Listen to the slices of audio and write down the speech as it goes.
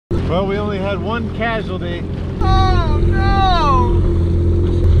Well, we only had one casualty. Oh no!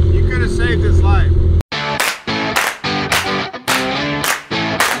 You could have saved his life.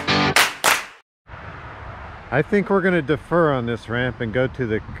 I think we're going to defer on this ramp and go to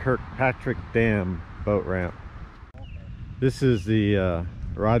the Kirkpatrick Dam boat ramp. This is the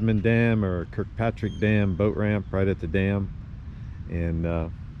Rodman Dam or Kirkpatrick Dam boat ramp right at the dam,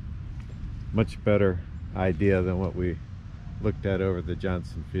 and much better idea than what we looked at over the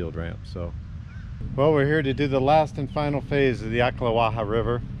Johnson Field ramp. So, well, we're here to do the last and final phase of the Ocklawaha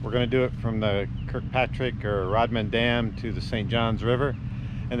River. We're going to do it from the Kirkpatrick or Rodman Dam to the St. Johns River,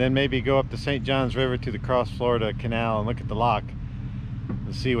 and then maybe go up the St. Johns River to the Cross Florida Canal and look at the lock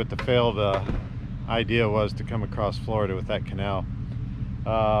and see what the failed idea was to come across Florida with that canal.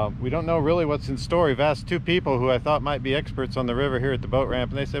 We don't know really what's in store. We've asked two people who I thought might be experts on the river here at the boat ramp,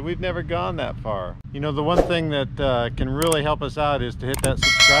 and they said we've never gone that far. You know, the one thing that can really help us out is to hit that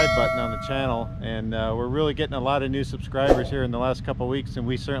subscribe button on the channel, and we're really getting a lot of new subscribers here in the last couple weeks, and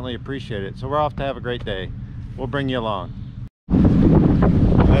we certainly appreciate it. So we're off to have a great day. We'll bring you along.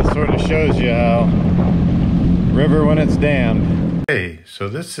 That sort of shows you how river when it's dammed. Okay, so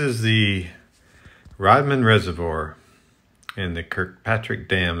this is the Rodman Reservoir and the Kirkpatrick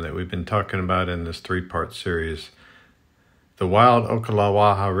Dam that we've been talking about in this three-part series. The wild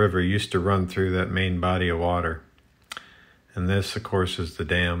Ocklawaha River used to run through that main body of water, and this of course is the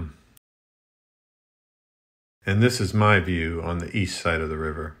dam. And this is my view on the east side of the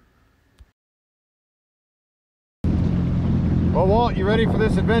river. Well, Walt, you ready for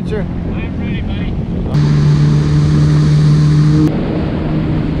this adventure? I'm ready, buddy.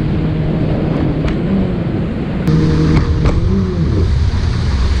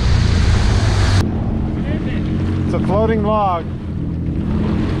 It's a floating log.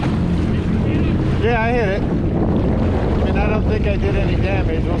 Yeah, I hit it. I mean, I don't think I did any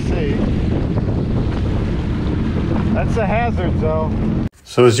damage. We'll see. That's a hazard, though.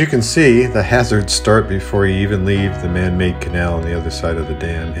 So as you can see, the hazards start before you even leave the man-made canal on the other side of the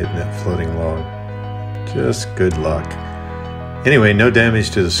dam, hitting that floating log. Just good luck. Anyway, no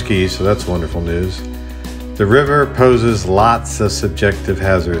damage to the skis, so that's wonderful news. The river poses lots of subjective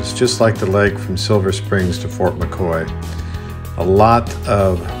hazards, just like the leg from Silver Springs to Fort McCoy. A lot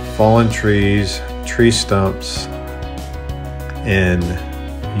of fallen trees, tree stumps, and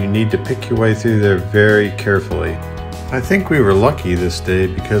you need to pick your way through there very carefully. I think we were lucky this day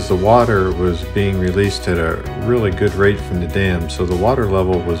because the water was being released at a really good rate from the dam, so the water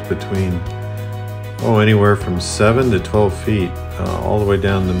level was between anywhere from 7 to 12 feet all the way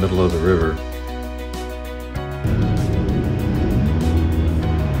down the middle of the river.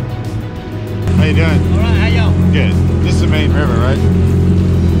 How you doing? All right, how y'all? Good. This is the main river, right?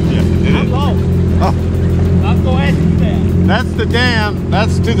 Yeah. I'm low. Oh, I'll go ahead and do that. that's the dam.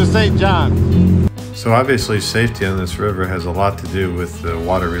 That's to the St. John. So obviously safety on this river has a lot to do with the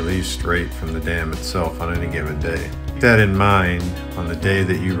water release rate from the dam itself on any given day. Keep that in mind on the day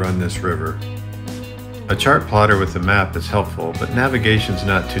that you run this river. A chart plotter with a map is helpful, but navigation's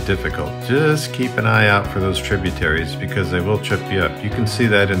not too difficult. Just keep an eye out for those tributaries because they will trip you up. You can see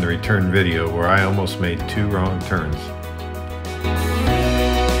that in the return video where I almost made 2 wrong turns.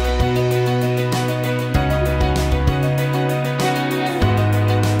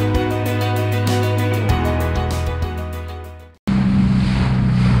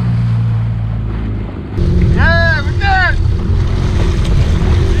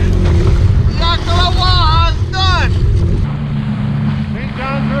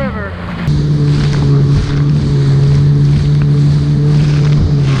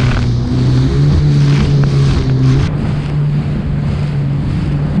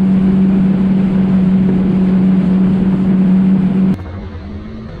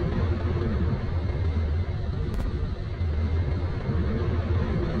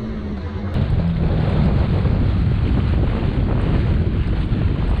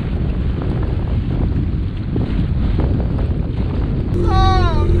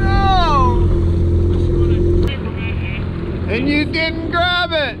 And you didn't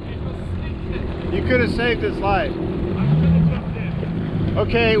grab it! You could have saved his life.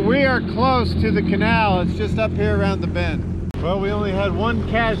 Okay, we are close to the canal. It's just up here around the bend. Well, we only had one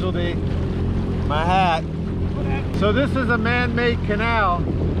casualty. My hat. So this is a man-made canal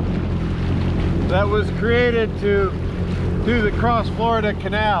that was created to do the Cross Florida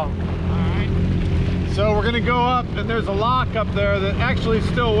Canal. Alright. So we're gonna go up, and there's a lock up there that actually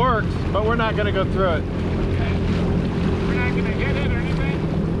still works, but we're not gonna go through it. Okay. We're not gonna hit it or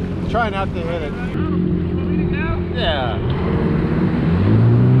anything? Try not to hit it. Now? Yeah.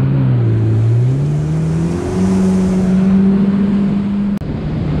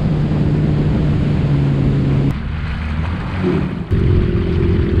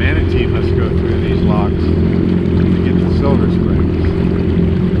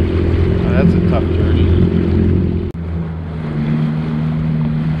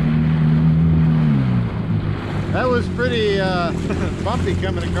 That was pretty bumpy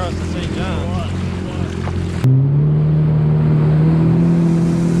coming across the St. John.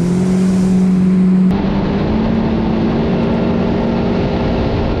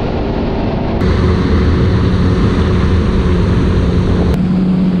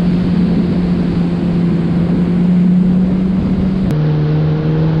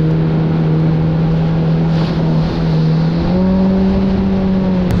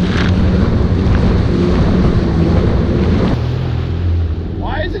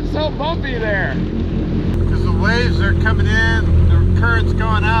 Bumpy there because the waves are coming in, the current's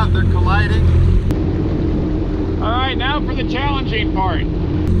going out, they're colliding. All right, now for the challenging part.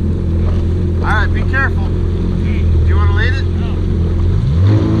 All right, be careful. Do you want to lead it?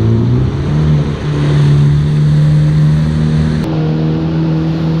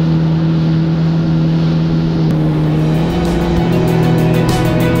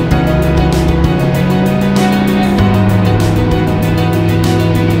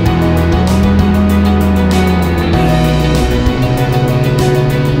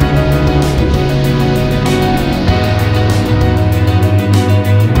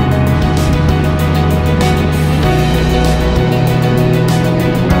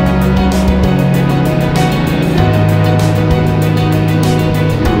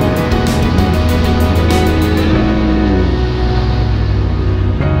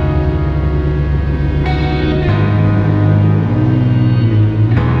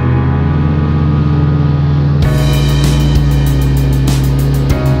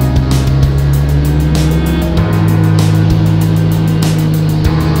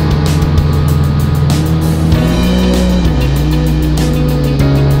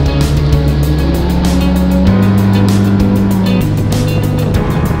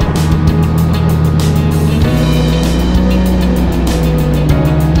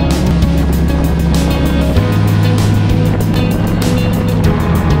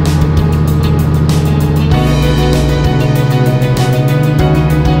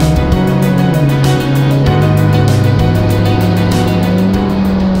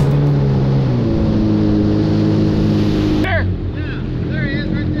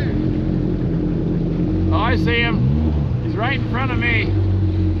 I see him. He's right in front of me.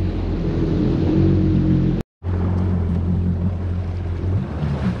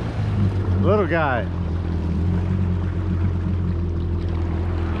 Little guy.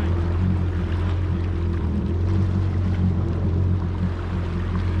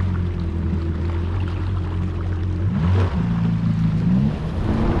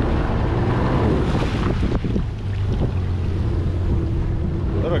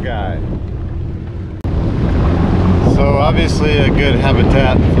 Little guy. So obviously a good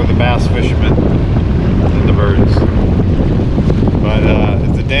habitat for the bass fishermen and the birds. But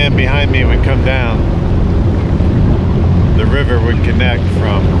if the dam behind me would come down, the river would connect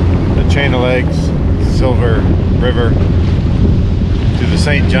from the Chain of Lakes, Silver River, to the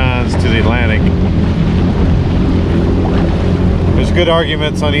St. John's, to the Atlantic. There's good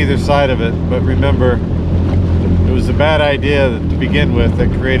arguments on either side of it, but remember, it was a bad idea to begin with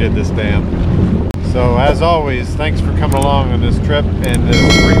that created this dam. So as always, thanks for coming along on this trip and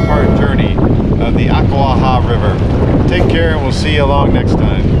this three-part journey of the Ocklawaha River. Take care and we'll see you along next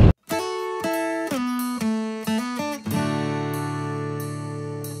time.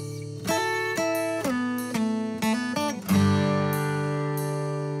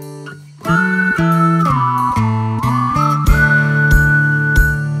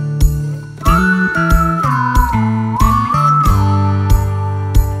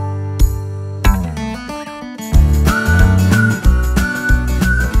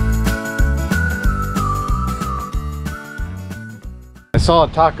 I saw a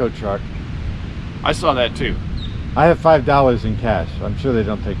taco truck. I saw that too. I have $5 in cash. I'm sure they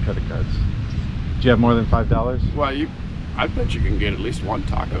don't take credit cards. Do you have more than $5? Well, I bet you can get at least one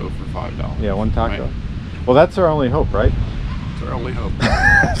taco for $5. Yeah, one taco. Right? Well, that's our only hope, right? It's our only hope.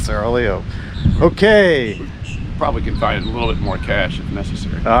 That's our only hope. Okay. Probably can find a little bit more cash if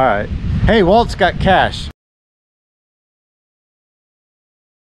necessary. All right. Hey, Walt's got cash.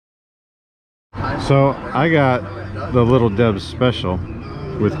 So I got the Little Deb's special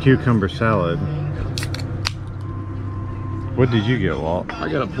with cucumber salad. What did you get, Walt? I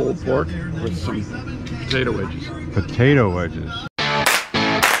got a pulled pork with some potato wedges. Potato wedges.